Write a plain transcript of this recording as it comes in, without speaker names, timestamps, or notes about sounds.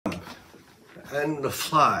and the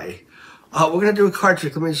fly. We're going to do a card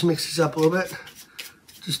trick. Let me just mix this up a little bit.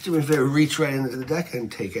 Just do me a favor, reach right into the deck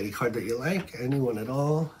and take any card that you like, anyone at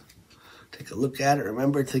all. Take a look at it.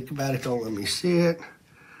 Remember, think about it. Don't let me see it.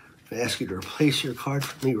 I ask you to replace your card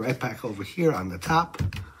for me right back over here on the top.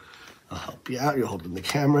 I'll help you out. You're holding the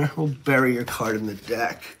camera. We'll bury your card in the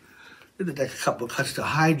deck. Give the deck a couple of cuts to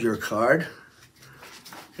hide your card.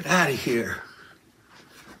 Get out of here.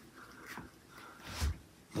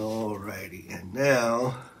 Alrighty, and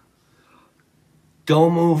now,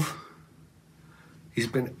 don't move. He's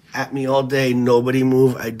been at me all day. Nobody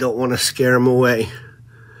move. I don't want to scare him away.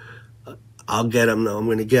 I'll get him though. I'm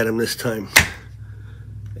going to get him this time.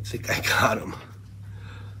 I think I got him.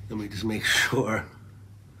 Let me just make sure.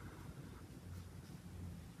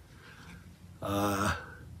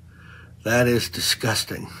 That is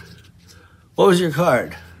disgusting. What was your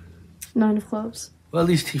card? 9 of clubs. Well, at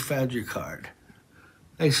least he found your card.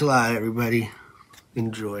 Thanks a lot, everybody.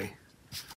 Enjoy.